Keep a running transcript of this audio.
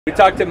We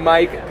talked to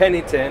Mike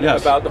Pennington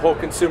Yes. about the whole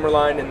consumer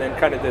line and then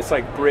kind of this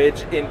like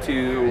bridge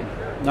into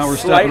Now we're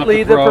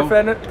slightly stepping up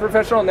to the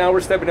professional. Now we're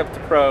stepping up to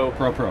pro.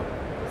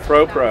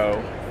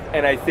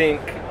 And I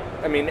think,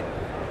 I mean,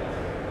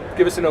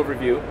 give us an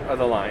overview of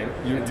the line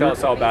and tell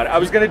us all about it. I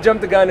was going to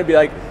jump the gun and be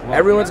like,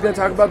 everyone's going to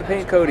talk about the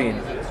paint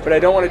coating, but I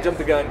don't want to jump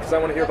the gun because I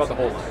want to hear about the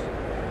whole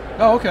line.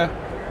 Oh, okay.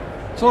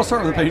 So let's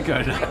start with the paint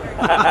guide.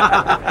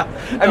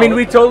 I mean,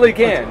 we totally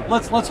can.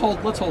 Let's hold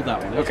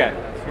that one.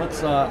 Okay.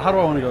 Let's. How do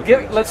I want to go? Through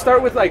this? Let's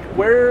start with like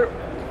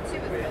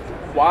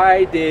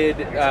why did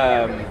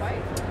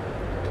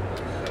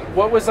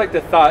what was like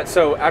the thought?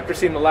 So after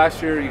seeing the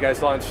last year, you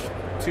guys launched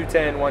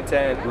 210,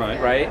 110,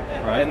 right?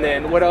 And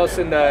then what else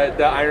in the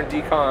Iron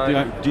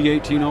Decon?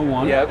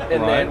 D1801. Yep.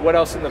 And then what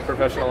else in the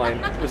professional line?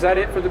 Was that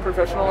it for the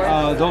professional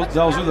line?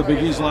 Those are the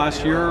biggies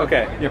last year.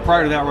 Okay. Yeah.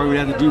 Prior to that, we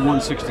had the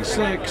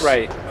D166.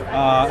 Right.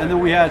 And then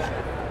we had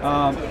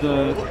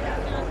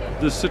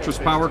the citrus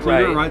power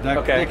cleaner, right?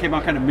 That came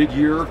out kind of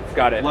mid-year.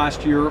 Got it.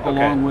 Last year,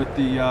 along with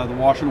the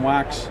wash and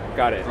wax.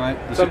 Got it. Right.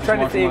 So I'm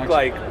trying to think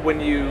like when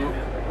you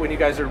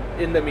guys are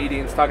in the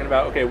meetings talking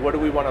about, okay, what do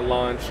we want to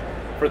launch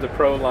for the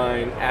pro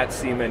line at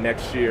SEMA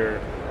next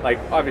year? Like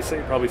obviously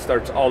it probably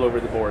starts all over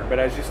the board, but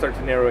as you start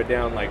to narrow it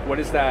down, like what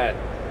does that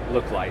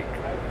look like?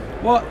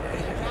 Well,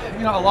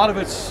 you know, a lot of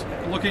it's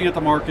looking at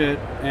the market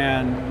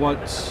and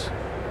what's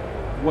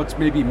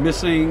maybe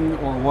missing,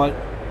 or what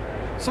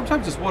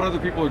sometimes it's what other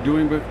people are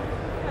doing, but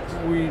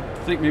we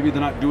think maybe they're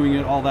not doing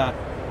it all that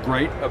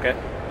great. Okay.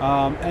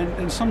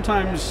 And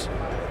sometimes,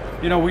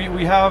 you know,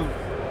 we have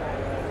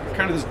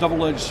kind of this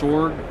double-edged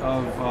sword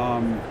of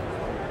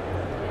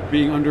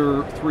being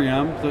under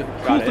 3M. The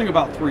cool thing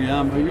about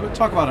 3M, you would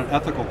talk about an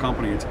ethical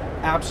company. It's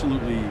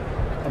absolutely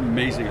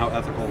amazing how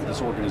ethical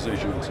this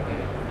organization is.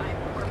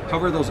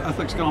 However, those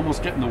ethics can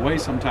almost get in the way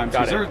sometimes,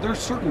 because there's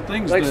certain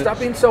things like that, stop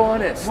being so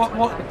honest.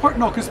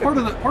 Because part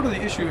of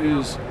the issue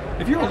is,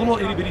 if you're a little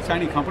itty bitty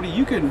tiny company,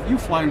 you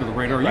fly under the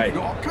radar. You can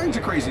do all kinds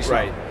of crazy stuff.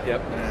 Right.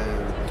 Yep.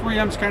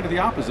 3M's kind of the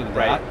opposite of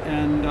that,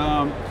 and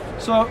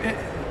so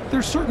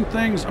there's certain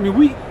things. I mean,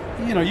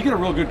 you get a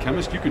real good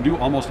chemist, you can do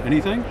almost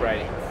anything.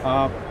 Right.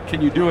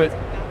 Can you do it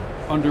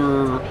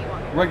under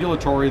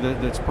regulatory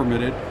that's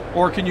permitted,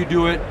 or can you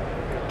do it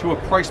to a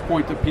price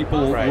point that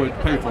people would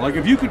pay for? Like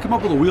if you could come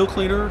up with a wheel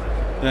cleaner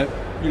that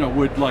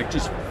would like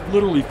just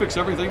literally fix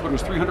everything, but it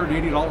was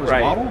 $380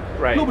 a bottle,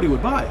 nobody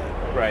would buy it.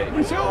 Right.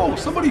 You'd say, oh,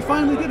 somebody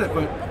finally did it,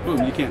 but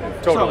boom, you can't do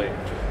it. Totally.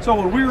 So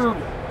when we're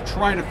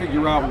trying to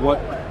figure out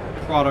what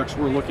products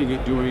we're looking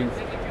at doing,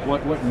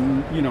 what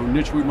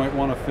niche we might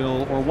want to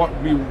fill, or what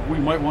we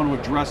might want to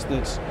address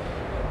that's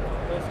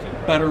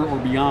better or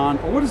beyond,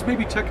 or what does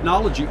maybe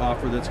technology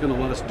offer that's going to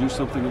let us do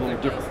something a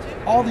little different.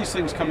 All these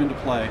things come into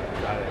play,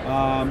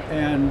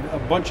 and a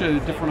bunch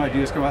of different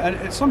ideas come out.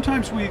 And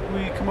sometimes we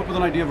come up with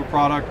an idea of a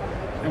product,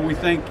 and we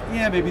think,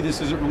 yeah, maybe this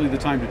isn't really the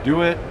time to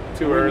do it.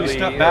 Too early, you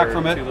step back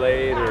from it, too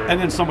late, and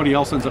then somebody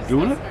else ends up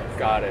doing it.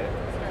 Got it.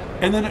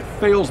 And then it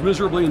fails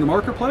miserably in the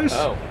marketplace.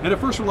 Oh. And at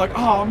first we're like,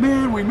 oh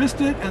man, we missed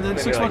it. And then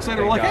 6 months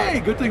later we're like, hey,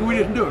 good thing we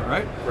didn't do it,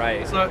 right?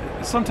 Right. So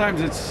sometimes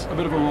it's a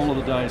bit of a roll of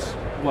the dice,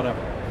 whatever.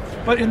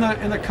 But in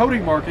the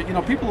coating market,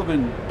 people have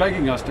been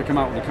begging us to come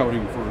out with a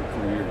coating for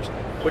years.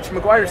 Which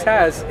Meguiars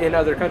has in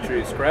other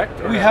countries,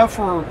 correct? We have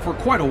for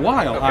quite a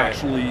while,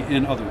 actually,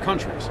 in other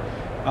countries.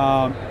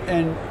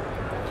 And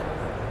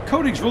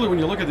coatings, really, when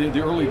you look at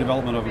the early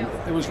development of them,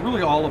 it was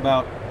really all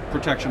about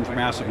protection from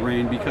acid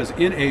rain, because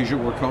in Asia,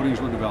 where coatings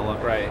were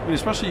developed, and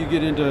especially you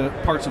get into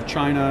parts of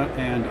China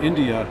and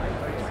India,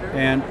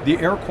 and the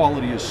air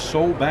quality is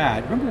so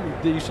bad.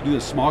 Remember they used to do the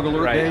smog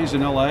alert days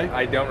in LA?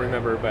 I don't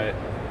remember, but...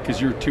 Because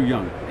you're too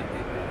young.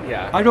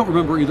 Yeah. I don't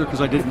remember either,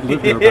 because I didn't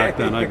live there back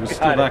then. I was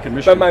still back in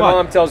Michigan. But my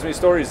mom tells me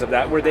stories of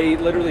that, where they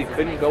literally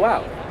couldn't go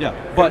out. Yeah.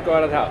 Couldn't go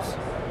out of the house.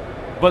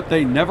 But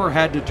they never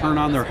had to turn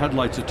on their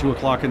headlights at 2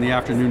 o'clock in the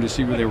afternoon to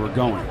see where they were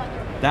going.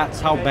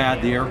 That's how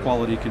bad the air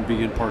quality can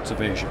be in parts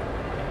of Asia,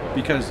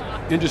 because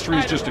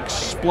industries just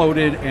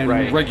exploded and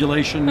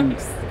regulation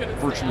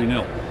virtually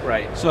nil.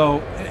 Right.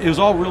 So it was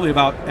all really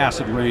about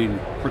acid rain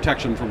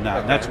protection from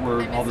that. That's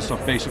where all this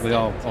stuff basically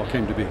all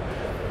came to be.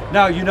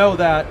 Now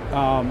that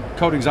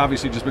coating's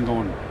obviously just been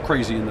going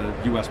crazy in the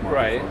U.S.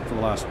 market for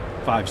the last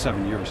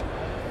 5-7 years.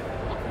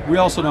 We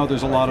also know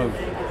there's a lot of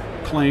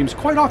claims,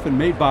 quite often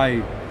made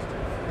by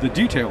the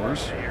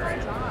detailers,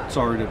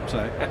 sorry to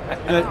say,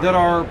 that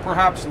are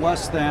perhaps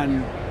less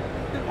than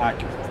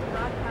accurate.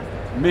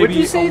 Maybe would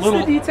you say it's the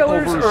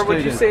detailers, or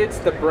would you say it's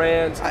the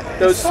brands,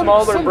 those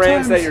smaller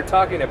brands that you're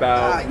talking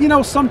about?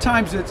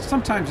 Sometimes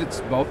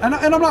it's both, and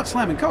I'm not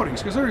slamming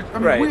coatings, because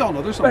we all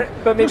know there's some.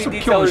 But maybe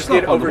detailers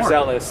get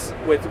overzealous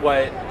with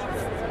what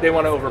they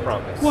want to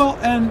overpromise. Well,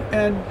 and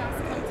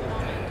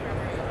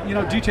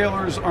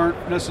detailers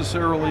aren't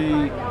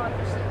necessarily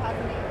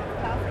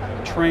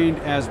trained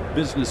as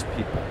business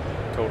people.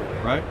 Totally.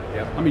 Right?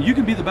 Yep. I mean, you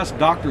can be the best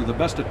doctor, the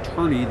best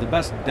attorney, the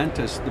best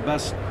dentist, the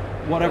best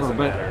whatever,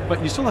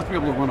 but you still have to be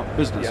able to run a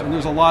business, and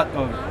there's a lot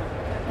of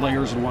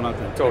layers and whatnot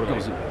that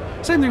goes in.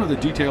 Same thing with a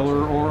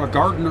detailer or a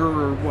gardener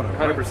or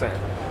whatever.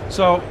 100%.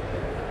 So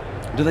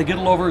Do they get a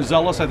little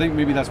overzealous? I think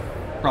maybe that's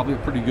probably a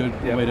pretty good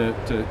way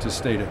to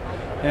state it.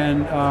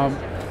 And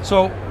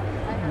so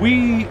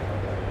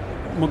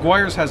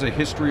Meguiars has a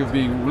history of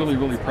being really,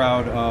 really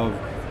proud of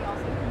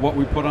what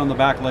we put on the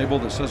back label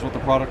that says what the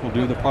product will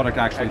do. The product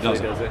actually does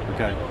it.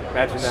 Okay.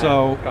 Imagine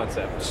that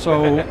concept.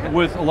 So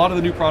with a lot of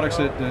the new products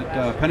that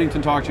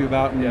Pennington talked to you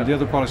about, and the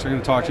other products I'm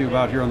going to talk to you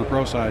about here on the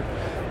Pro side,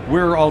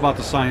 we're all about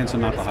the science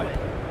and not the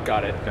hype.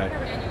 Got it. Okay.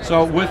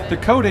 So with the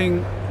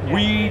coating,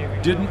 we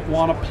didn't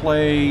want to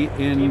play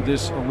in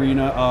this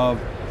arena of,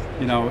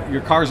 you know,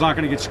 your car's not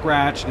going to get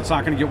scratched, it's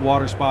not going to get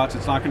water spots,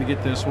 it's not going to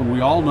get this, when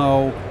we all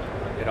know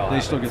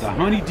they still get the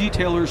honey.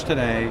 Detailers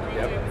today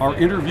are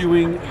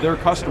interviewing their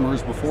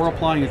customers before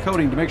applying a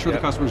coating to make sure the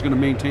customer is going to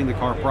maintain the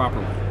car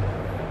properly.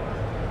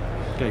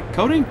 Okay,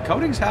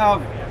 coatings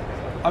have,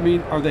 I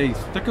mean, are they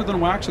thicker than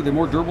wax? Are they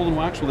more durable than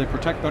wax? Will they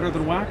protect better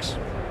than wax?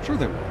 Sure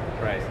they will.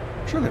 Right.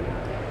 Sure they will.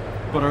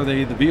 But are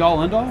they the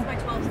be-all, end-all?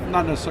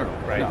 Not necessarily.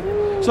 Right.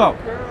 No. So,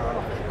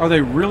 are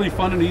they really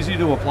fun and easy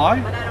to apply?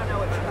 But I don't know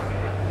what you're talking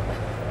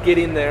about.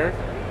 Getting there.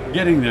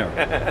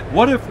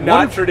 What if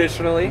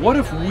traditionally? What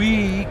if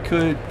we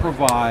could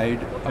provide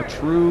a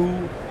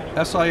true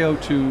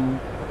SiO2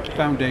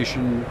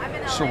 foundation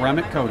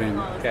ceramic coating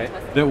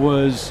that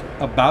was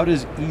about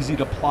as easy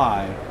to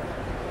apply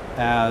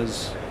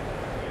as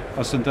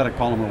a synthetic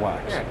polymer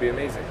wax? Yeah, it'd be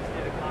amazing.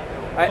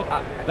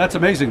 That's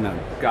amazing then.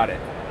 Got it.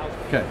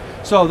 Okay,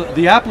 so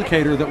the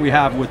applicator that we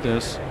have with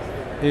this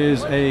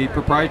is a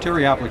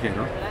proprietary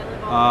applicator.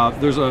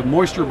 There's a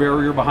moisture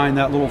barrier behind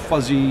that little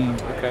fuzzy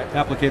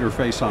applicator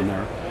face on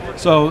there.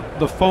 So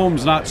the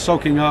foam's not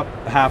soaking up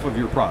half of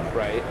your product.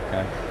 Right.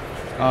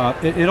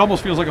 Okay. It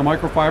almost feels like a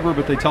microfiber,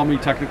 but they tell me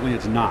technically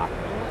it's not.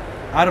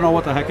 I don't know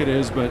what the heck it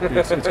is, but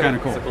it's kind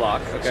of cool. It's a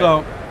block. Okay.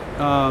 So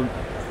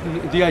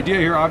the idea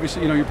here,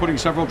 obviously, you know, you're putting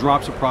several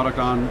drops of product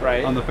on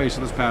the face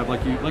of this pad,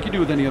 like you do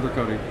with any other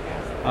coating.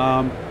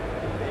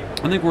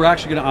 I think we're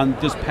actually going to, on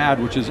this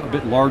pad, which is a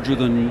bit larger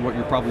than what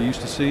you're probably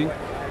used to seeing,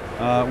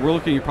 we're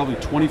looking at probably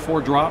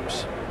 24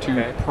 drops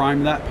to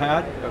prime that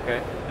pad.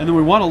 Okay. And then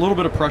we want a little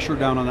bit of pressure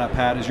down on that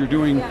pad as you're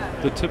doing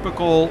the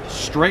typical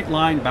straight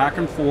line back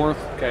and forth,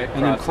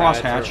 and then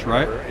crosshatch,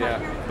 right?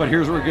 Yeah. But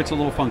here's where it gets a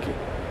little funky.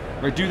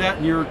 Right, do that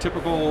in your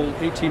typical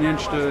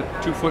 18-inch to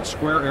 2-foot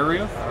square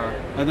area,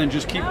 and then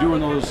just keep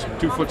doing those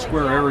 2-foot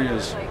square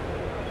areas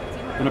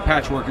in a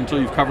patchwork until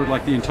you've covered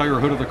like the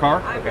entire hood of the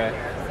car. Okay.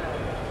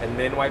 And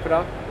then wipe it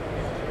off?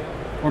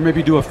 Or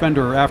maybe do a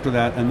fender after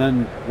that and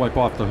then wipe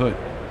off the hood.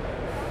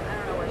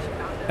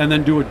 And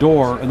then do a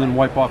door and then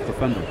wipe off the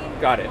fender.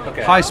 Got it,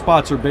 okay. High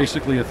spots are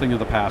basically a thing of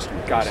the past.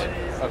 Got it,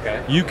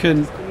 okay. You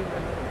can,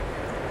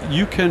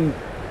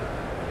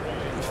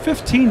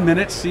 15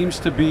 minutes seems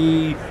to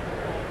be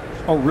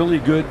a really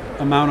good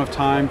amount of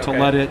time to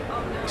let it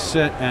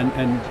sit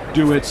and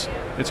do its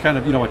kind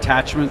of, you know,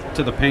 attachment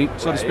to the paint,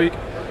 so to speak.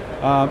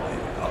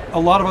 A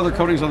lot of other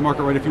coatings on the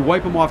market, right? If you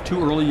wipe them off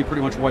too early, you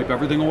pretty much wipe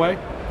everything away.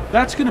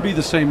 That's going to be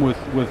the same with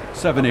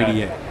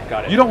 788. Okay.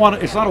 Got it. You don't want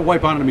to, it's not a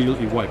wipe on and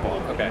immediately wipe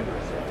off. Okay.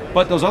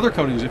 But those other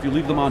coatings, if you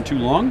leave them on too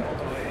long,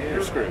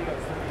 you're screwed.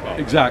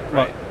 Exactly.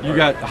 Right. You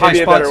got high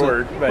Maybe spots. A better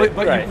word,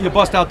 but you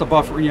bust out the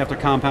buffer and you have to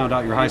compound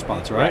out your high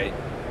spots, right?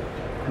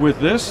 With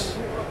this,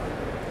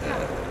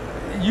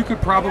 you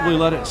could probably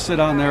let it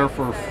sit on there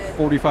for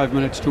 45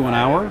 minutes to an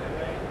hour,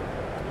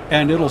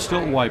 and it'll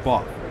still wipe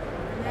off.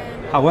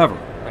 However,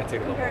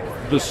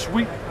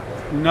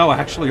 no,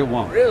 actually it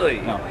won't.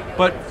 Really? No.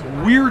 But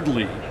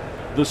weirdly,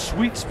 the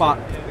sweet spot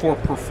for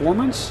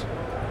performance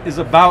is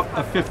about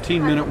a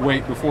 15-minute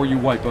wait before you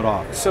wipe it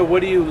off. So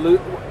what do you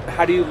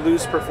how do you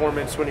lose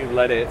performance when you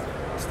let it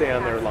stay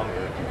on there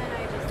longer?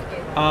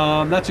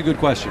 That's a good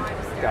question.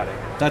 Got it.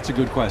 That's a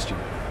good question.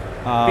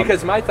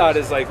 Because my thought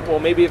is like, well,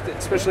 maybe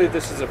especially if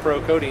this is a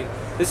pro coating,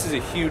 this is a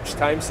huge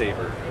time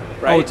saver,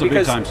 right? Oh, it's a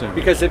big time saver.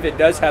 Because if it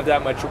does have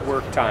that much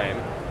work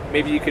time,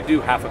 maybe you could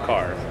do half a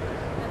car,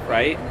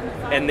 right?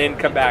 And then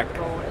come back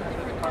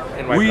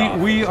and wipe it off.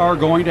 We are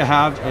going to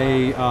have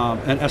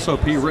an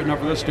SOP written up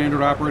for this,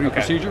 standard operating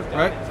procedure,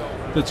 right?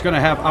 That's going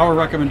to have our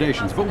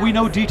recommendations. But we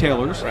know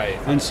detailers,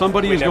 and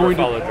somebody is going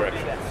to follow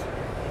directions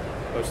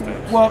most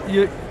times. Well,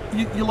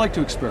 you like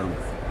to experiment.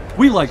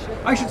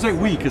 I should say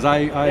we, because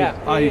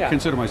I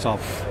consider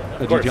myself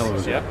a detailer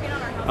as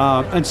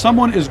well. And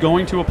someone is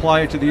going to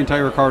apply it to the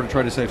entire car to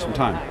try to save some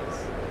time.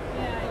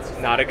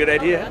 Not a good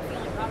idea.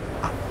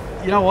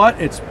 You know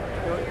what?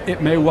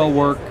 It may well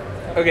work.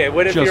 Okay,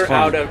 what if you're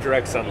out of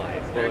direct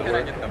sunlight?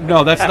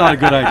 No, that's not a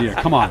good idea.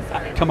 Come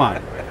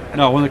on.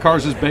 No, when the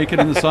car's just baking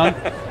in the sun.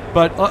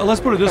 But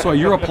let's put it this way: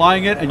 you're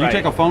applying it, and you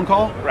take a phone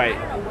call,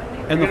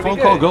 and the phone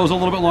call goes a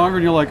little bit longer,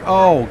 and you're like,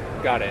 "Oh,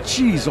 got it.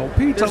 Jeez, oh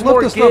Pete, there's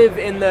more give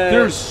in the.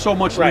 There's so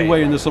much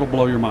leeway in this; it'll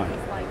blow your mind."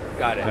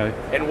 Got it.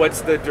 Okay? And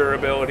what's the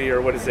durability,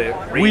 or what is it?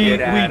 We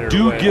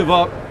do give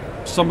up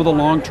some of the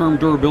long-term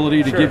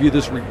durability to give you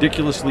this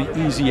ridiculously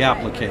easy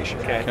application.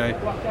 Okay.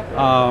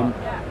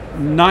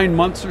 9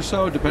 months or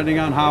so, depending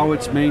on how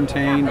it's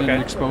maintained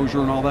and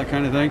exposure and all that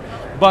kind of thing.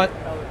 But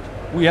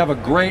we have a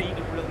great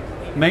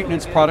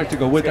maintenance product to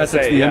go with that.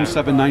 That's the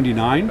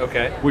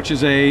M799, which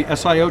is a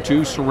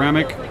SiO2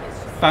 ceramic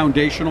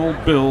foundational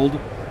build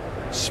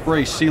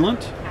spray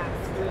sealant.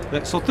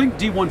 So think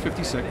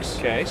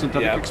D156,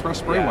 synthetic express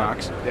spray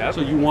wax.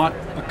 So you want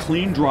a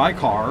clean, dry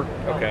car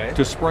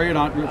to spray it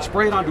on.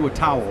 Spray it onto a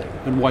towel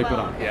and wipe it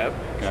on.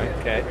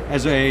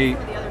 As a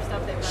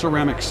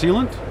ceramic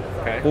sealant,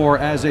 or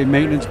as a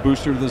maintenance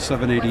booster to the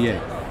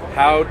 788.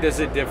 How does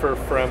it differ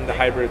from the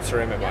hybrid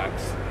ceramic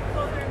wax?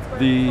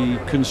 The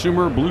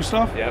consumer blue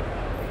stuff.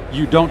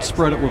 You don't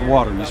spread it with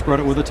water. You spread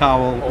it with a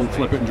towel and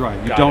flip it and dry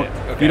it.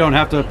 You don't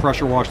have to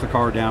pressure wash the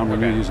car down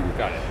when you're using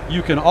it.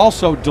 You can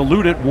also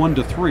dilute it 1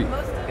 to 3.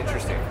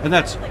 Interesting. And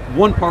that's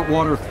 1 part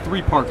water,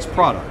 3 parts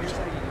product.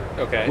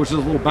 Which is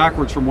a little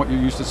backwards from what you're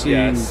used to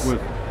seeing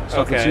with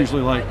stuff that's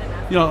usually like,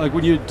 like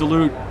when you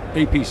dilute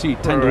APC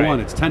 10 to 1,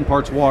 it's 10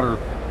 parts water,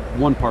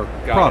 1 part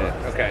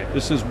product.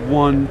 This is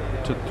 1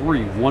 to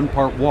 3, 1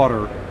 part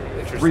water,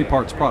 3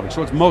 parts product.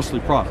 So it's mostly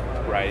product.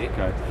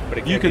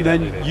 But you can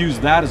then use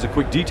that as a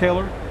quick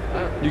detailer.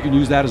 You can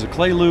use that as a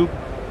clay lube.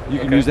 You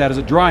can use that as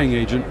a drying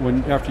agent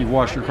after you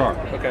wash your car.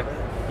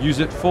 Use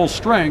it full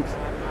strength.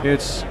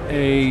 It's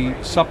a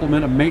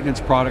supplement, a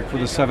maintenance product for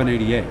the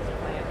 788.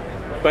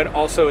 But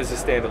also as a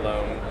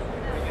standalone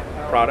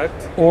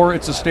product? Or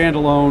it's a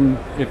standalone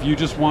if you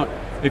just want,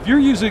 if you're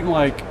using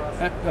like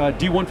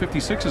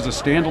D156 as a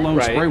standalone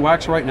spray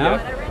wax right now,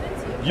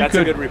 you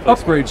could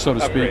upgrade, so to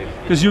speak,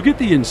 because you get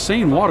the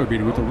insane water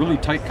beading with the really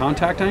tight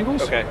contact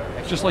angles,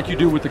 just like you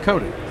do with the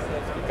coating.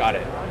 Got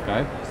it.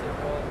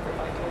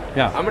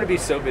 Yeah. I'm going to be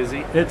so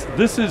busy.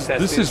 This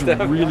is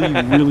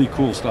really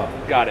cool stuff.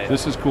 Got it.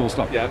 This is cool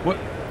stuff.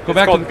 Go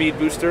back to Bead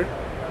Booster.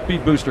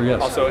 Bead Booster,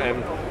 yes. Also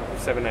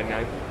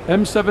M799.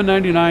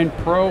 M799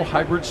 Pro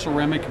Hybrid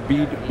Ceramic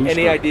Bead Booster.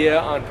 Any idea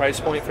on price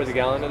point for the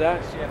gallon of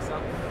that?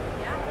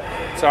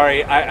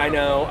 Sorry, I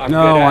know. I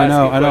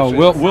know.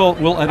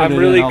 We'll edit it. I'm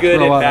really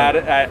good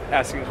at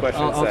asking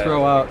questions. I'll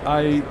throw out.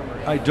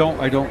 I don't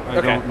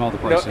know the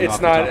price. No,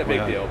 it's not a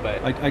big deal,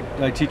 but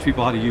I teach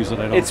people how to use it.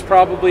 I don't. It's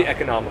probably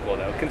economical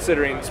though,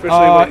 considering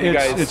especially what you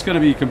guys. It's going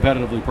to be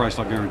competitively priced,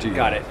 I'll guarantee you.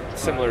 Got it.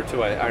 Similar to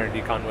what Iron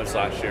Decon was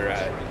last year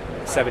at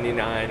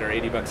 79 or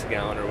 80 bucks a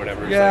gallon or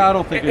whatever. Yeah, I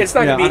don't think it's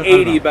not going to be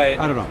 80, but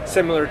I don't know.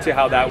 Similar to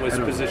how that was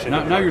positioned.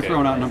 Now you're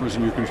throwing out numbers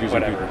and you're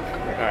confusing people. All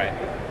right.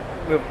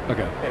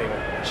 Okay.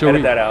 Anyway,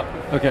 edit that out.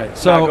 Okay,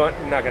 so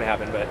not going to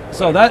happen, but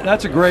so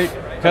that's a great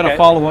kind of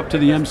follow up to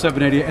the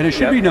M788, and it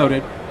should be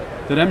noted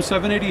that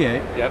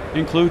M788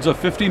 includes a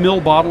 50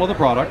 ml bottle of the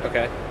product.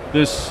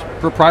 This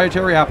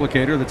proprietary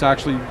applicator that's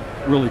actually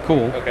really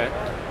cool.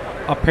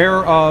 A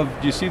pair of,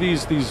 do you see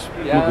these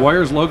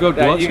Meguiars logo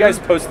gloves? You guys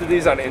posted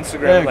these on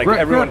Instagram,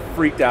 everyone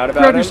freaked out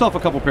about them. Grab yourself a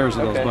couple pairs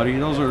of those, buddy.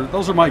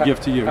 Those are my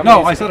gift to you.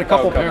 No, I said a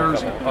couple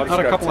pairs, not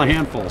a couple of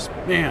handfuls.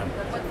 Man.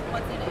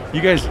 You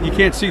guys, you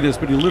can't see this,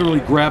 but he literally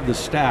grabbed the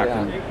stack.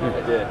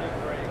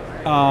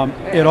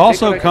 It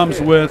also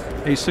comes with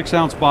a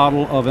 6-ounce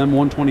bottle of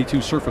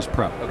M122 Surface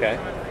Prep.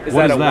 Is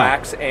that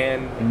wax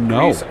and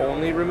grease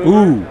only remover?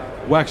 Ooh,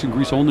 wax and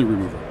grease only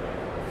remover.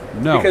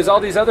 No. Because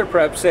all these other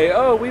preps say,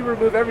 oh, we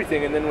remove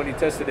everything, and then when you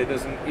test it, it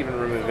doesn't even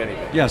remove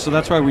anything. Yeah, so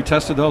that's why we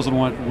tested those and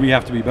went, we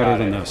have to be better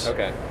than this.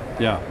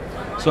 Yeah.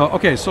 So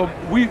let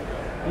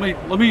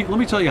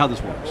me tell you how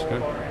this works,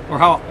 or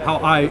how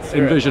I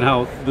envision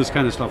how this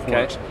kind of stuff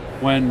works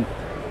when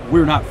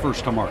we're not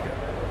first to market.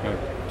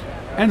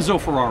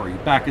 Enzo Ferrari,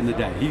 back in the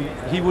day,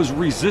 he was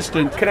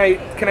resistant. Can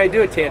I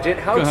do a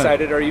tangent? How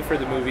excited are you for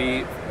the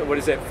movie? What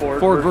is it?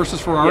 Ford versus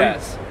Ferrari?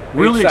 Yes.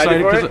 Really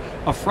excited because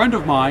a friend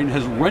of mine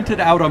has rented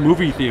out a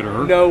movie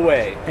theater. No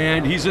way.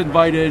 And he's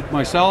invited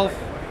myself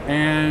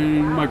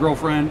and my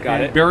girlfriend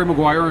and Barry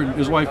Meguiar and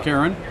his wife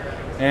Karen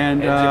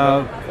and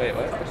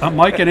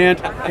Mike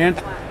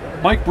and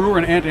Mike Brewer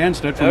and Ant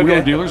Anstead from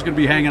Wheel Dealers going to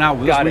be hanging out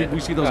with us. We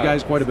see those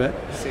guys quite a bit.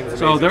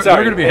 So they're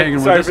going to be hanging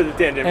with us. Sorry for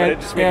the tangent, but it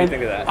just made me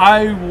think of that.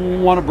 I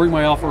want to bring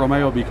my Alfa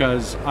Romeo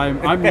because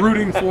I'm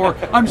rooting for.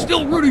 I'm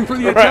still rooting for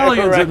the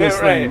Italians in this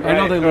thing. I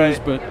know they lose,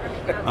 but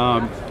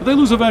they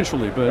lose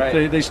eventually. But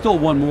they still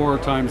won more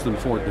times than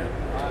Ford did.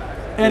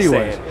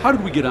 Anyways, how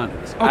did we get onto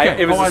this?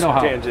 Okay, I know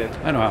how. Tangent.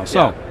 I know how.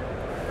 So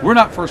we're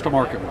not first to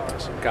market with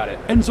this. Got it.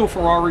 Enzo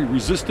Ferrari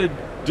resisted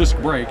disc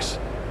brakes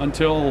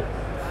until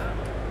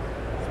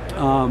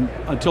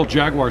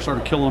Jaguar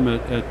started killing them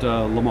at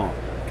Le Mans.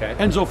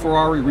 Enzo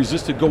Ferrari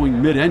resisted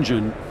going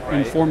mid-engine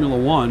in Formula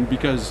One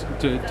because,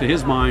 to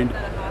his mind,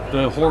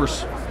 the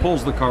horse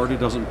pulls the cart, it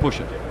doesn't push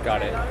it.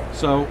 Got it.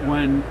 So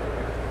when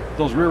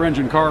those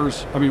rear-engine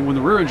cars, when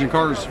the rear-engine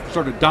cars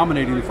started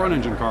dominating the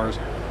front-engine cars,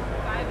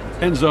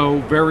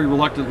 Enzo very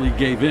reluctantly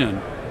gave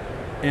in.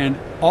 And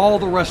all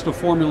the rest of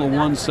Formula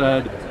One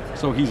said,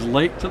 so he's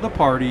late to the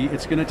party,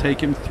 it's going to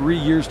take him 3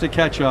 years to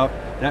catch up.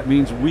 That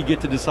means we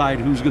get to decide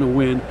who's going to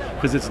win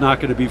because it's not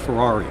going to be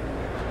Ferrari.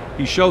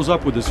 He shows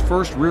up with his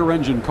first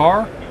rear-engine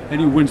car, and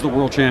he wins the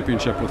World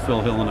Championship with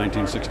Phil Hill in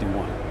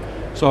 1961.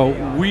 So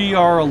we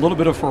are a little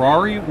bit of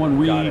Ferrari when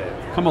we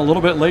come a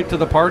little bit late to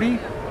the party,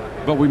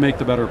 but we make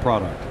the better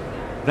product.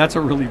 That's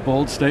a really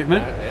bold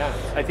statement. Yeah,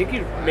 I think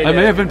you made I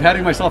may have been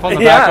patting myself on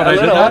the back when I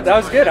did that. That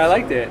was good. I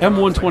liked it.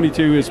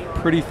 M122 is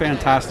pretty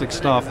fantastic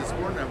stuff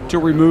to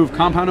remove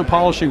compound and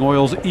polishing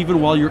oils even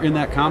while you're in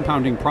that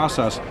compounding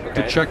process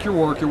to check your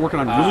work. You're working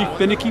on really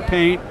finicky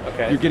paint.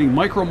 You're getting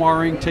micro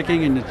marring,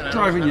 ticking, and it's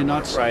driving you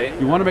nuts. Right.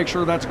 You want to make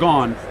sure that's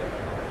gone.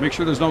 Make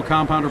sure there's no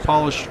compound or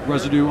polish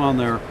residue on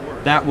there.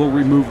 That will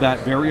remove that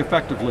very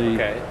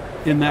effectively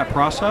in that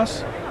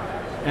process.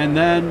 And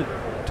then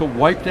to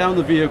wipe down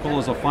the vehicle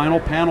as a final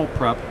panel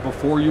prep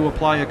before you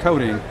apply a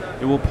coating,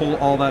 it will pull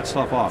all that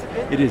stuff off.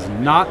 It is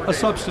not a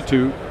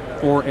substitute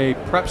for a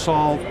prep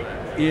solve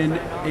in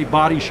a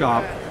body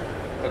shop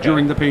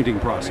during the painting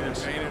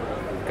process.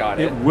 Got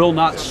it. It will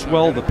not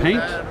swell the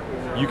paint.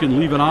 You can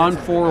leave it on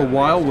for a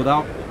while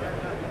without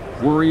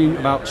worrying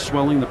about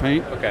swelling the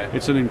paint. Okay.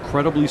 It's an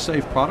incredibly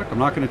safe product. I'm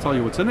not going to tell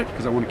you what's in it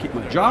because I want to keep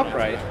my job.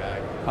 Right.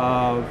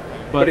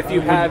 But if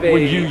you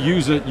when you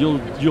use it,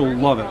 you'll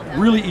love it.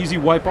 Really easy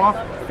wipe off.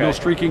 No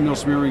streaking, no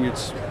smearing.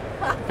 It's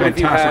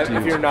fantastic to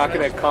use. If you're not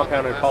going to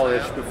compound and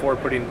polish before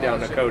putting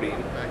down a coating,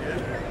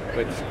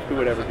 which who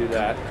would ever do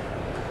that?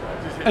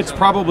 It's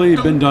probably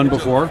been done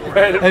before.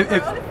 Right.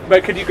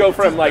 But could you go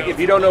from, like, if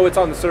you don't know what's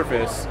on the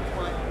surface,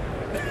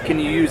 can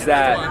you use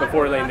that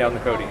before laying down the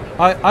coating?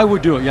 I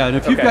would do it, yeah. And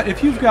if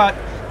you've got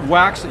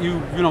wax that you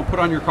put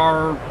on your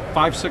car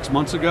 5-6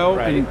 months ago,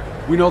 and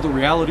we know the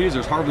reality is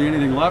there's hardly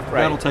anything left,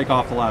 that'll take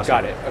off the last.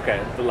 Got it.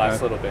 Okay, the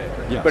last little bit.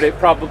 Yes. But it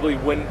probably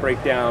wouldn't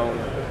break down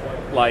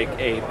like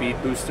a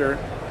bead booster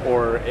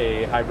or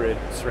a hybrid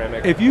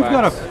ceramic. If you've wax.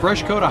 got a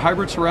fresh coat of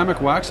hybrid ceramic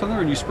wax on there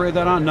and you spray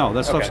that on, no,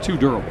 that stuff's too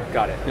durable.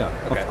 Got it.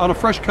 Yeah. Okay. On a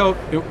fresh coat,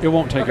 it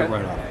won't take it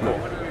right off. Cool.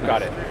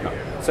 Got it.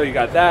 So you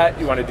got that.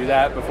 You want to do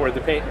that before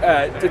the paint.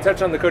 To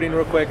touch on the coating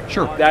real quick.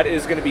 Sure. That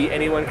is going to be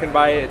anyone can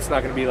buy it. It's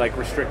not going to be like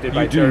restricted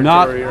by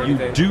territory or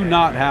anything. You do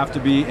not have to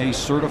be a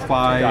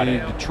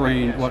certified,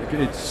 trained.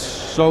 It's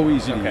so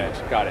easy to use.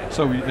 Got it.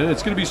 So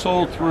it's going to be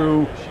sold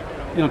through,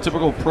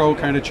 typical pro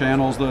kind of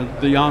channels,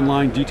 the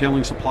online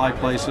detailing supply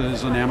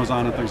places and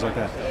Amazon and things like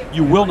that.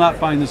 You will not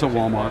find this at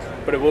Walmart.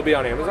 But it will be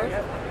on Amazon?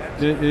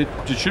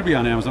 It should be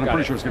on Amazon. I'm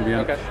pretty sure it's going to be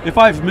on. Okay. If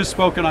I've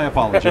misspoken, I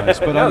apologize.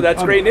 But no,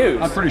 that's great news.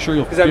 I'm pretty sure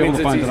you'll be able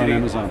to find it on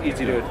Amazon.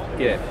 Easy to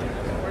get.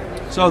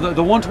 So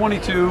the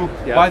 122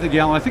 by the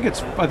gallon. I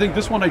think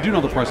this one I do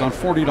know the price on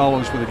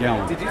 $40 for the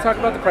gallon. Did you talk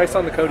about the price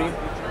on the coating?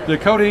 The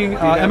coating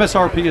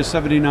MSRP is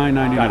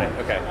 $79.99. Got it.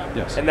 Okay.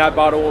 Yes. And that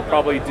bottle will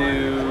probably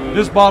do.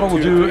 This bottle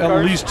will do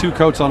at least 2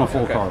 coats on a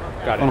full car.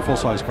 Got it. On a full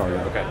size car.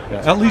 Yeah. Okay.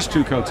 Yeah. At least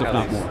 2 coats, if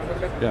not more.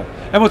 Yeah.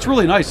 And what's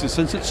really nice is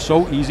since it's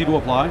so easy to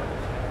apply,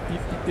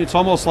 it's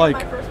almost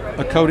like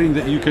a coating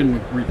that you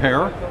can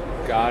repair.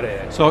 Got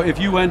it. So if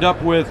you end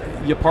up with,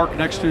 you park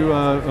next to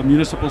a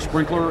municipal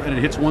sprinkler and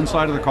it hits one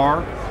side of the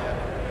car,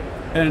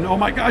 and oh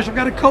my gosh, I've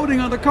got a coating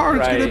on the car,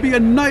 it's going to be a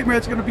nightmare,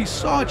 it's going to be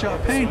such a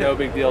pain. It's no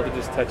big deal to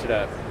just touch it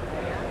up.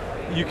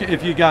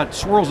 If you got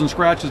swirls and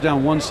scratches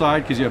down one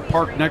side because you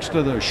parked next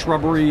to the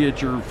shrubbery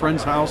at your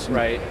friend's house,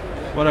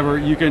 whatever,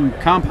 you can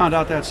compound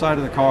out that side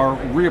of the car,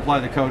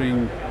 reapply the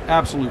coating,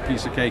 absolute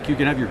piece of cake. You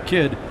can have your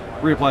kid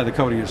reapply the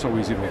coating, it's so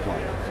easy to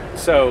apply.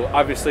 So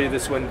obviously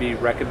this wouldn't be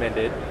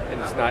recommended and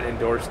it's not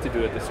endorsed to do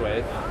it this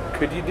way.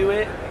 Could you do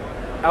it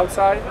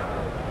outside?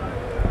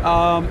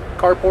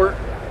 Carport?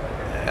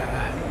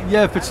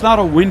 Yeah, if it's not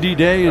a windy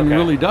day and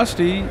really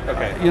dusty,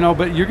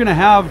 but you're going to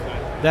have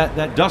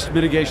that dust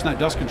mitigation, that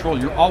dust control.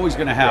 You're always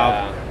going to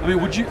have. I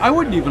mean, I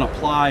wouldn't even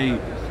apply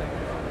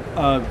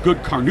good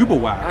carnauba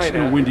wax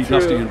in a windy,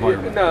 dusty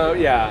environment. No,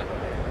 yeah.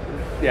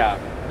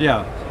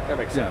 That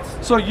makes sense.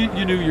 So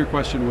you knew your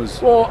question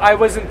was. Well, I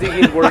wasn't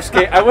thinking worst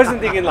case. I wasn't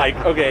thinking like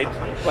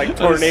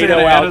tornado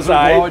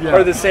outside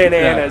or the Santa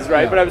Anas,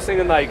 right? But I was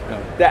thinking like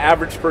the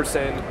average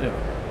person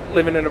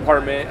live in an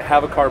apartment,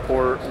 have a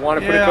carport, want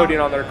to put a coating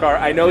on their car.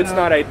 I know it's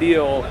not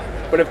ideal,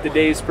 but if the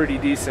day's pretty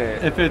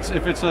decent, if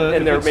it's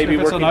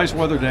a nice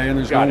weather day and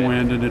there's no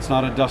wind and it's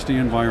not a dusty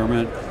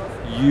environment,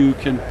 you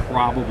can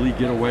probably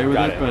get away with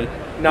it. But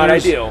not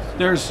ideal.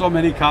 There's so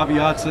many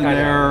caveats in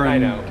there,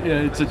 and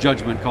it's a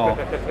judgment call.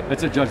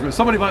 It's a judgment.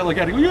 Somebody might look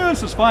at it and go, yeah,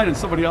 this is fine, and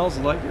somebody else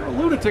is like, you're a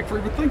lunatic for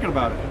even thinking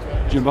about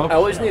it. Jimbo? I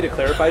always need to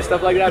clarify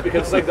stuff like that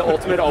because it's like the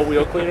ultimate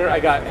all-wheel cleaner. I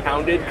got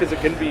hounded because it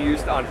couldn't be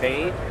used on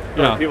paint.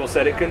 People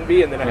said it couldn't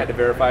be, and then I had to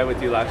verify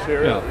with you last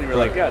year. You were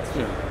like, it's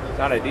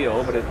not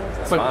ideal, but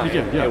it's fine.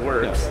 It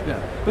works.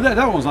 But that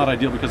one was not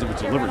ideal because of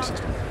its delivery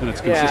system and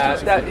its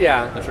consistency.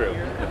 True.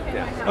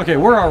 Okay,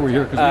 where are we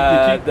here?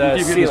 Because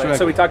we keep sealant.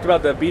 So we talked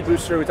about the bead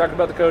booster, we talked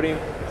about the coating,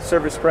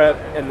 surface prep,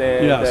 and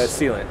then the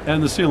sealant.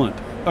 And the sealant.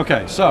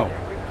 Okay, so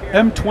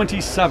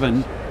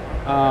M27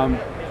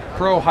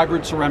 Pro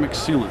Hybrid Ceramic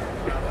Sealant.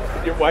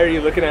 Why are you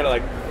looking at it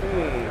like,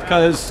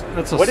 Because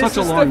that's such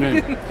a long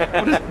name.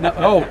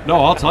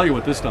 No, I'll tell you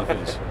what this stuff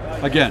is.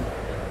 Again,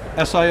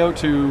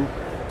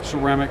 SiO2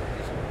 ceramic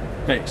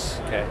base.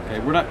 Okay.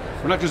 We're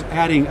not just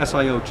adding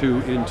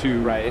SiO2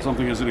 into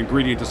something as an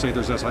ingredient to say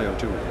there's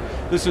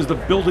SiO2. This is the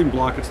building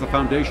block. It's the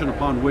foundation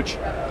upon which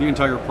the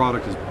entire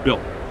product is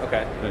built.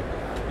 Okay.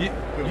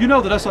 You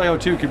know that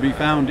SiO2 can be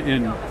found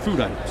in food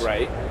items.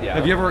 Right. Yeah.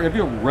 Have you ever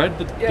read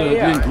Yeah.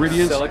 the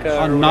ingredients Silica or on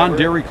whatever.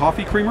 non-dairy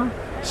coffee creamer?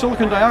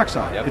 Silicon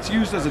dioxide. Yep. It's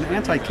used as an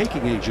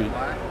anti-caking agent.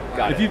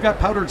 Got If it. you've got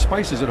powdered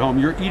spices at home,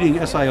 you're eating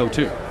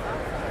SiO2.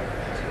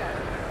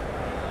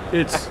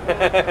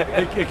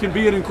 It can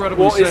be an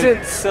incredibly Well, safe.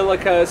 isn't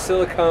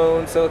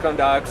silicone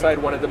dioxide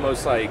one of the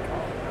most like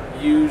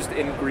used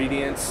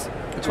ingredients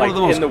It's like one of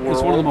the most. in the world?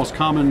 It's one of the most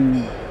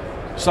common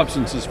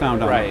substances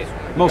found on Right.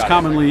 Earth. Most Got it.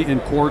 commonly in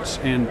quartz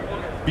and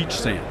beach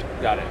sand.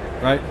 Got it.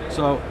 Right?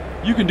 So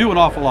you can do an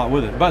awful lot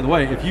with it. By the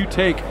way, if you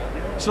take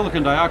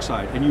silicon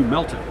dioxide and you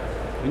melt it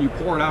and you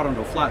pour it out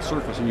onto a flat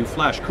surface and you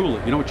flash cool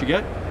it, you know what you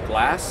get?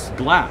 Glass.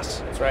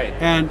 Glass. That's right.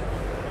 And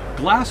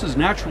glass is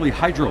naturally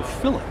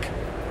hydrophilic.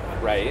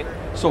 Right.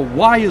 So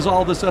why is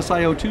all this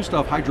SiO2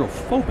 stuff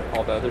hydrophobic?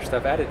 All the other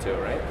stuff added to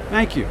it, right?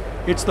 Thank you.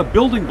 It's the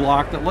building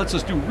block that lets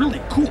us do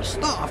really cool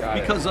stuff Got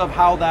it. because of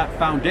how that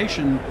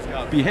foundation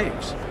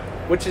behaves.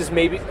 Which is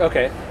maybe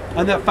okay.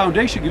 And that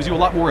foundation gives you a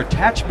lot more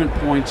attachment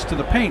points to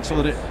the paint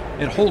so that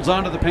it holds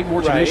onto the paint more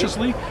Right.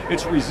 tenaciously.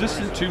 It's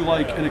resistant to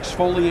like an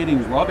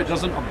exfoliating rub. It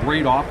doesn't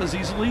abrade off as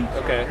easily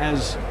Okay.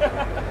 as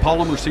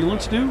polymer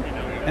sealants do.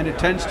 And it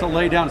tends to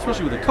lay down,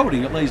 especially with a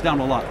coating, it lays down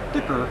a lot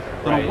thicker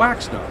than Right. a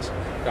wax does.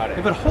 Got it.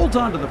 If it holds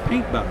onto the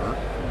paint better,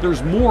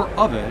 there's more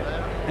of it,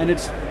 and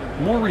it's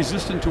more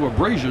resistant to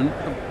abrasion.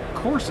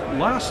 Of course, it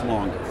lasts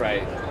longer.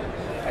 Right.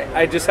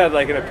 I just had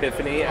like an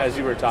epiphany as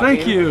you were talking.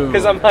 Thank you.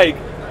 Because I'm like,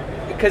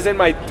 because in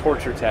my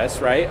torture test,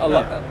 right?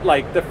 Yeah.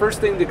 Like the first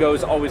thing to go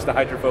is always the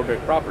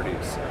hydrophobic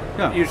properties.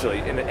 Yeah. Usually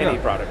in any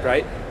Yeah. product,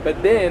 right?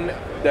 But then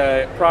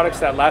the products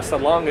that last the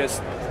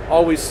longest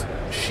always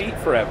sheet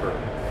forever.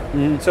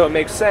 Mm-hmm. So it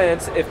makes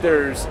sense if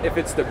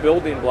it's the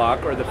building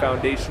block or the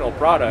foundational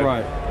product,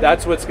 Right.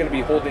 that's what's going to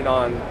be holding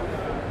on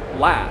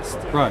last.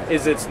 Right.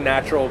 Is its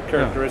natural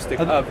characteristic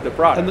And- of the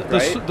product, And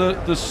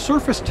right? the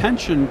surface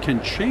tension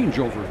can change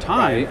over time,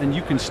 Right. and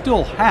you can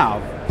still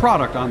have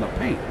product on the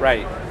paint.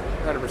 Right.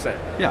 100%.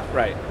 Yeah.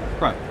 Right.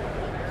 Right.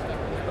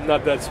 I'm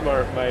not that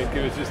smart, Mike.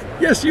 It was just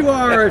Yes, you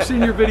are. I've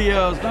seen your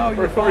videos. No, you're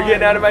we're fine.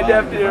 getting out of my You're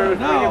depth fine. here. You're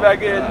Bring fine. it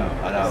back in. No,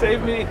 I know.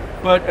 Save me.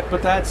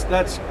 But that's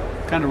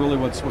kind of really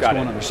what's Got going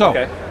it. on there. So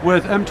Okay.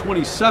 with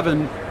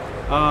M27,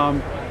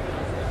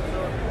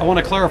 I want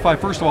to clarify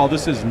first of all,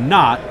 this is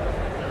not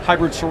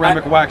hybrid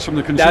ceramic wax from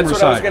the consumer That's what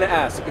side. I was going to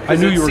ask. I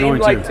knew you were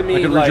going like to. me,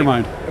 I could read your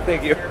mind.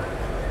 Thank you.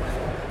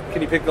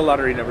 Can you pick the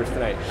lottery numbers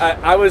tonight?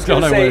 I was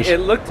going to Don't I say, wish. it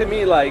looked to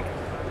me like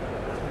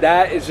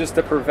that is just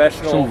a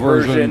professional Some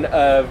version. version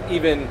of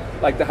even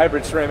like the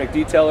hybrid ceramic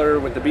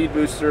detailer with the bead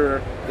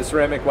booster, the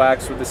ceramic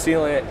wax with the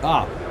sealant.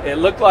 Ah, It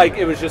looked like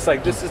it was just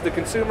like, this is the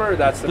consumer,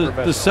 that's the the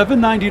professional.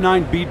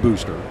 $7.99 bead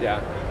booster.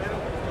 Yeah.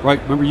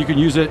 Right, remember you can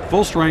use it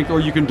full strength or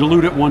you can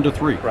dilute it 1 to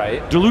 3.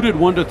 Right. Diluted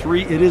 1 to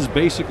 3, it is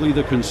basically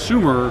the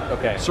consumer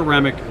Okay.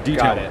 ceramic detailer.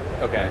 Got it.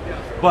 Okay.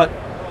 But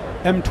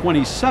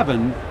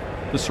M27,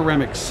 the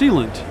ceramic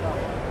sealant,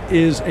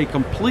 is a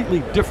completely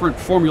different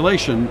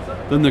formulation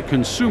than the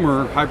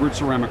consumer hybrid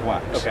ceramic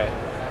wax. Okay.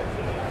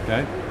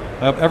 Okay?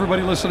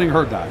 Everybody listening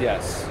heard that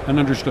Yes. and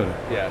understood it.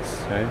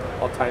 Yes. Okay?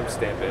 I'll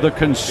timestamp it. The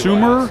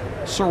consumer Do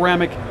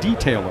ceramic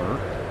detailer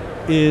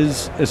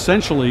is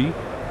essentially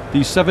the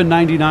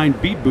 $7.99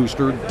 bead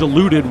booster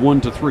diluted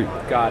 1 to 3.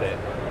 I. Got it.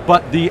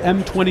 But the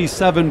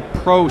M27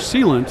 Pro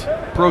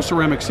sealant, Pro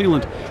ceramic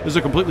sealant, is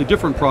a completely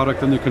different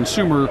product than the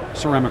consumer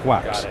ceramic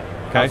wax. Got it.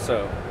 Okay?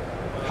 So,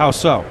 How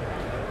so?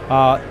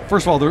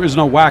 First of all, there is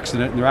no wax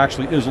in it, and there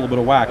actually is a little bit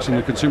of wax in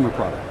the consumer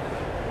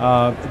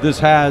product. This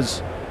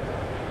has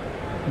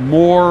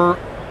more.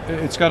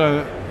 It's got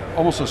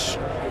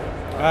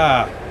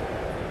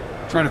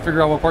trying to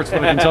figure out what parts,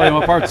 but I can tell you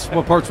what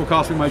parts will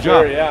cost me my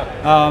job. sure,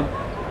 yeah.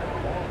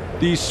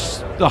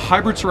 The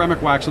hybrid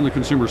ceramic wax on the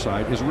consumer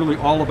side is really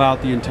all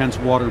about the intense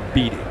water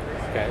beading.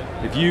 Okay.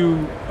 If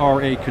you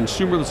are a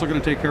consumer that's looking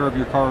to take care of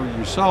your car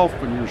yourself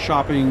and you're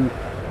shopping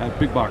at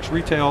big box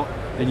retail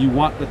and you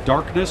want the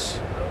darkness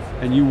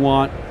and you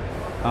want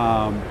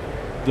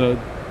the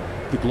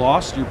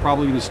gloss, you're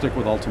probably going to stick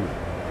with Ultimate.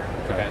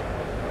 Okay.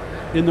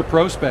 In the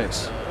pro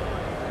space,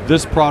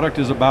 this product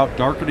is about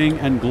darkening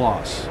and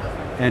gloss,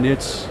 and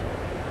it's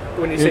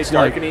When you say It's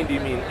like- darkening, do you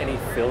mean any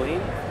filling?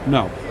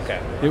 no, Okay.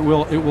 it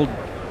will.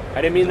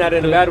 I didn't mean that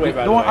in a bad way,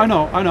 by the no, way. I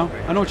know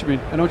what you mean.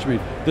 I know what you mean.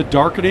 The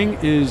darkening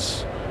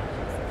is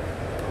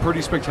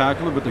pretty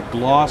spectacular, but the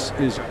gloss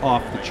is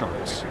off the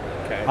charts.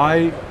 Okay.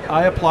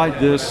 I applied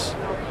this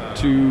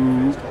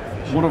to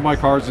one of my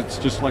cars. It's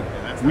just like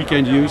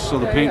weekend use, so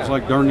the paint's yeah.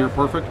 like darn near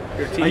perfect.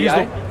 Your I used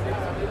TDI?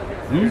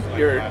 the-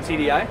 Your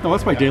TDI? No,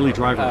 that's my daily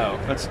driver. Oh.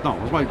 That's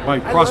my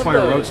Crossfire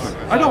those. Roadster.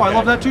 I know, I Okay.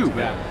 love that too,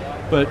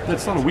 but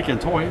that's not a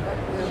weekend toy.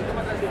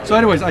 So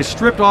anyways, I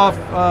stripped off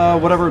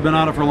whatever had been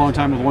on it for a long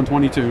time with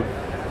 122,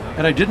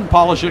 and I didn't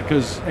polish it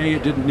because A,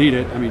 it didn't need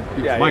it. I mean,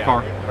 it's Yeah, my yeah.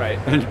 car. Right.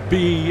 And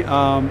B,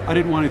 I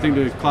didn't want anything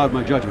to cloud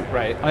my judgment.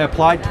 Right. I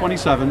applied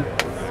 27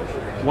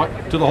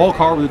 to the whole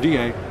car with a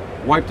DA,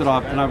 wiped it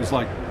off, and I was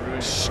like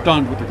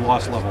stunned with the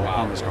gloss level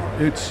on this car.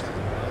 It's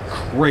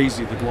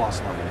crazy, the gloss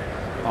level.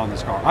 on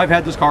this car. I've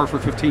had this car for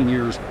 15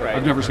 years. Right.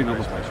 I've never seen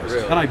other places.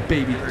 Really? And I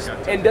baby this.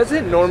 And does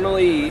it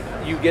normally,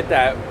 you get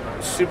that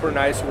super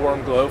nice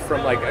warm glow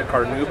from like a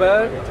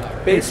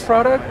Carnauba based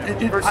product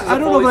versus I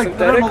don't a know fully if I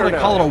synthetic, don't know or if I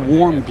no? call it a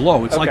warm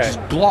glow. It's like Okay.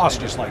 just gloss,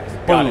 just like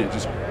Got boom, it.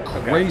 just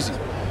crazy.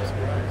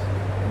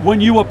 When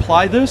you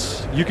apply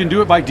this, you can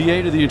do it by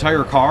DA to the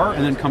entire car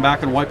and then come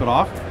back and wipe it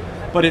off.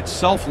 But it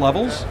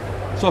self-levels.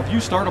 So if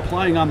you start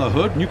applying on the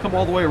hood and you come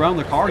all the way around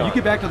the car, you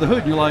get back to the hood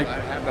and you're like,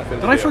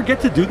 did I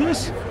forget to do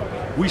this?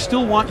 We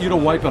still want you to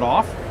wipe it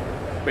off.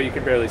 But you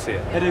can barely see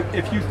it. And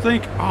if you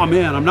think, oh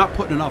man, I'm not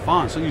putting enough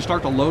on, so you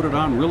start to load it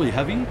on really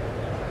heavy,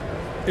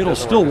 it'll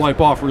still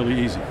wipe off really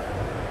easy,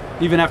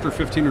 even after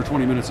 15 or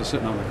 20 minutes of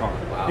sitting on the car.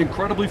 Wow.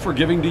 Incredibly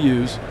forgiving to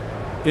use.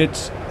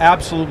 It's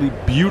absolutely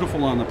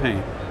beautiful on the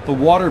paint. The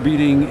water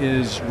beating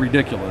is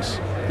ridiculous.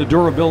 The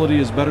durability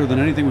is better than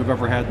anything we've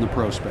ever had in the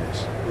pro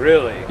space.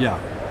 Really? Yeah,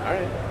 All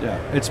right. yeah.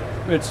 It's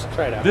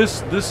Try it out.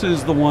 this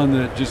is the one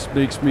that just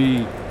makes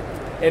me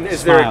And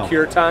is there a Smile.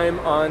 cure time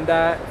on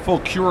that? full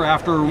cure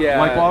after Yeah.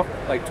 wipe off.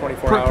 Like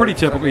 24 hours? Pretty or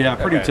typical, something? yeah.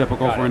 Pretty Okay,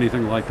 typical got for it.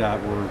 anything like that.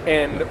 We're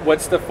And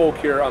what's the full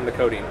cure on the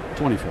coating?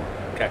 24.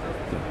 Okay.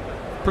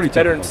 Pretty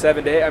Better typical. than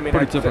 7 days? I mean,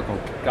 Pretty typical.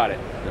 Got it.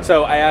 Yeah.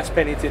 So I asked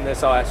Pennington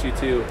this, I'll ask you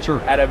too.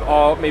 Sure. Out of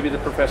all, maybe the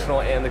professional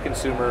and the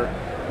consumer,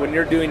 when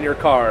you're doing your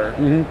car,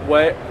 Mm-hmm.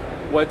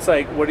 what's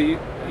like, what do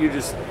you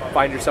just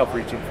find yourself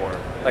reaching for?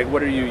 Like,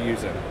 what are you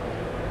using?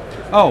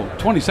 Oh,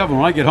 27.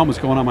 When I get home, it's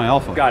going on my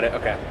Alpha. Got it,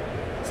 okay.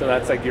 So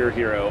that's like your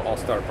hero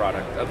all-star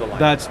product of the line.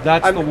 That's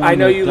I'm- the one. I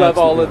know you love that's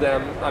the all one. of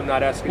them. I'm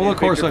not asking Well, you of to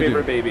pick course your I do.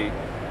 favorite baby.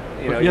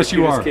 You know, Yes,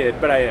 your you cutest are. kid,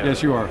 but I am.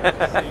 Yes, you are.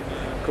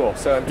 Cool.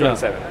 So I'm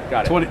 27.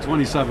 Got it.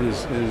 27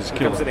 is Comes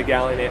killer. in a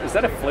gallon. Is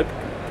that a flip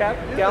cap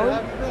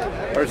gallon,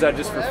 or is that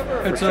just for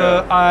It's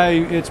show?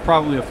 it's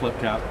probably a flip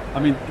cap. I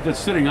mean, it's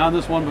sitting on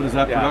this one, but is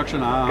that Yeah.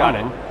 production? I Got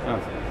don't it. know. Yeah.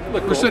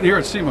 Look We're cool. sitting here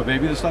at SEMA,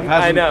 baby. This stuff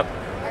hasn't. I know.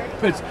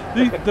 It's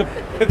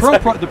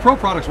the pro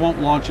products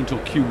won't launch until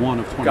Q1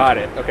 of 2020. Got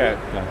it. Okay.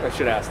 Yeah. I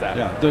should ask that.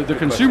 Yeah, the Good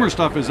consumer question.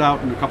 stuff is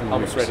out in a couple of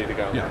Almost weeks. ready to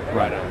go. Yeah,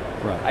 Right right.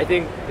 on. Right. I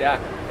think. Yeah.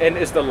 And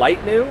is the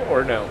light new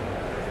or no?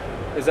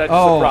 Is that just a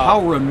Oh, prop? how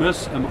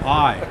remiss am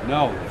I?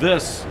 No,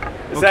 this.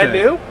 Is that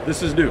okay. new?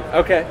 This is new.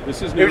 Okay.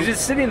 This is It new. was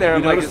just sitting there. You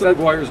I'm like, notice is the that?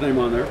 Meguiars name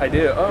on there? I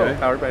do. Oh, Okay.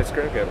 powered by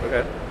Screw Grip.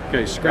 Okay. Okay,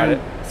 Got scan, it.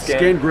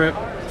 scan grip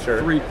Sure.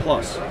 3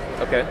 plus.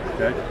 Okay.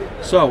 Okay.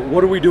 So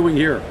what are we doing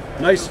here?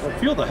 Nice.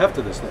 Feel the heft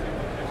of this thing.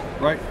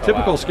 Right.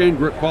 Typical wow. scan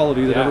grip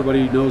quality that Yeah.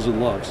 everybody knows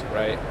and loves.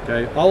 Right.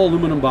 Okay. All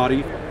aluminum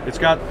body. It's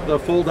got the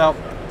fold out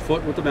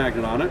foot with the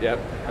magnet on it. Yep.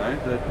 Okay.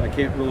 That I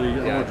can't really. I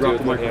don't Yeah, want to do drop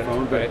it the with one hand,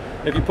 microphone, but right.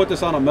 if you put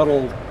this on a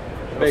metal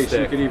base, you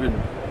stick. can even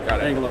Got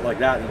it. angle it like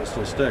that and it'll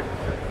still stick.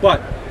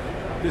 But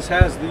this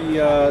has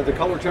the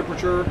color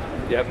temperature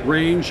Yep.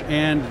 range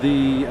and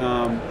the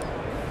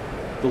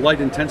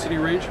light intensity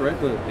range, right?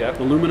 Yep.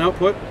 The lumen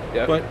output.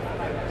 Yep. But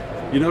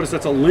you notice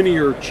that's a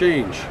linear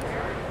change.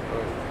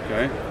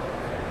 Okay.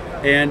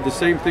 And the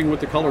same thing with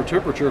the color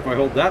temperature. If I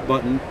hold that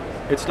button,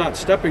 it's not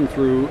stepping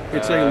through,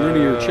 it's a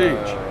linear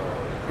change.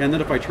 And then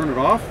if I turn it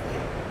off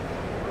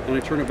and I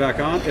turn it back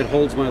on, it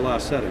holds my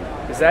last setting.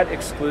 Is that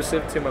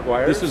exclusive to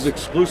Meguiars? This is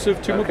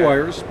exclusive to Okay.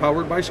 Meguiars,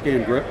 powered by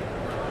Scan Grip.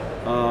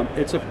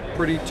 It's a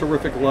pretty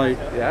terrific light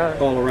Yeah.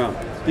 all around.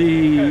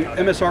 The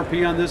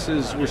MSRP on this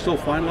is, we're still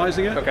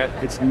finalizing it. Okay.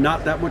 It's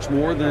not that much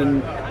more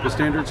than the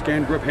standard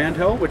Scan Grip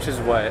handheld. Which is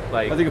what,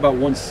 like? I think about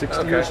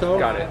 160 okay. or so.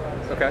 Got it.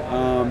 Okay.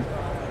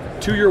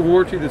 2-year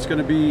warranty that's going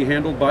to be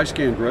handled by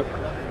Scan Grip,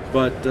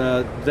 but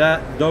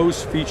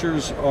those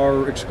features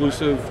are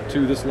exclusive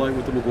to this light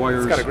with the Meguiars.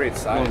 It's got a great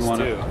size, logo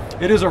on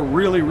too. It is a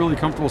really, really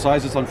comfortable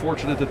size. It's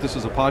unfortunate that this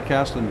is a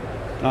podcast and.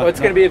 Oh,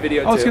 it's gonna be a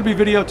video, Oh, it's too. going to be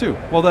video too.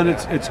 Well, then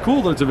it's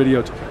cool that it's a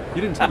video too.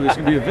 You didn't tell me it's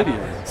going to be a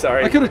video.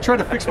 Sorry. I could have tried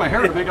to fix my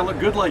hair to make it look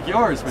good like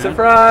yours, man.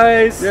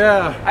 Surprise!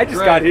 Yeah. I just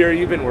great. got here.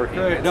 You've been working.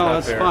 Great. It's No, not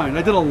that's fair. fine.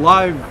 I did a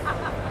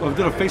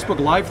Facebook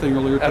Live thing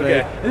earlier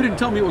today. Okay. They didn't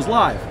tell me it was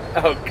live.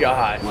 Oh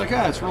gosh. I'm like,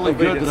 it's really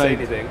Hopefully you good didn't that say I.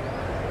 anything.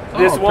 Oh,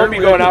 This won't be apparently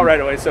I going out didn't.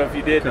 right away. So if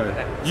you did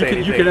Okay. say You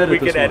anything, can edit we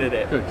this can one. edit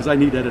it. Good, because I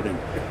need editing.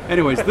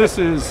 Anyways, this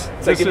is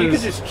It's like this if you could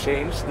is just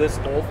change this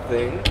whole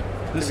thing.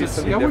 this to be is.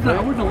 something Yeah, I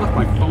different. wouldn't have left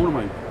my phone or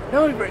my.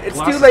 No, it's too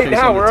glasses late case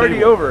now. on the We're already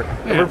table. over.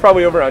 And Yeah. we're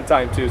probably over on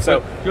time too.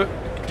 So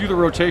Do the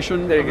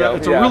rotation. There you of that. go,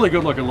 It's yeah. a really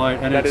good looking light,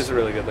 and that it's is a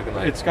really good looking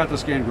light. it's got the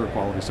Scan Grip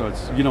quality, so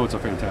it's it's a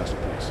fantastic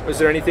piece. Was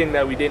there anything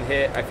that we didn't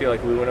hit? I feel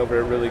like we went over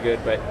it really good,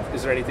 but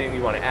is there anything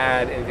you want to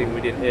add? Anything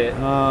we didn't hit?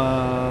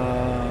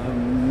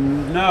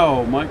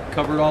 No, Mike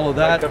covered all of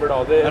that. Mike covered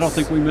all this. I don't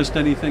think we missed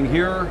anything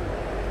here.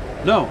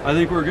 No, I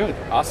think we're good.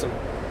 Awesome.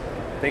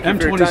 Thank you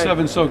for your time.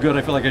 M27 's so good.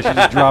 I feel like I should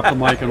just drop the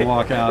mic and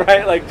walk out.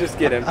 Right, like just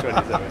get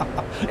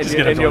M27. Just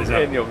get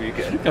M27. And you'll be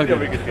good. Okay. You'll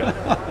be good to go.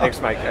 Thanks,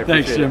 Mike. I appreciate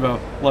Thanks, it. Jimbo.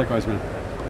 Likewise, man.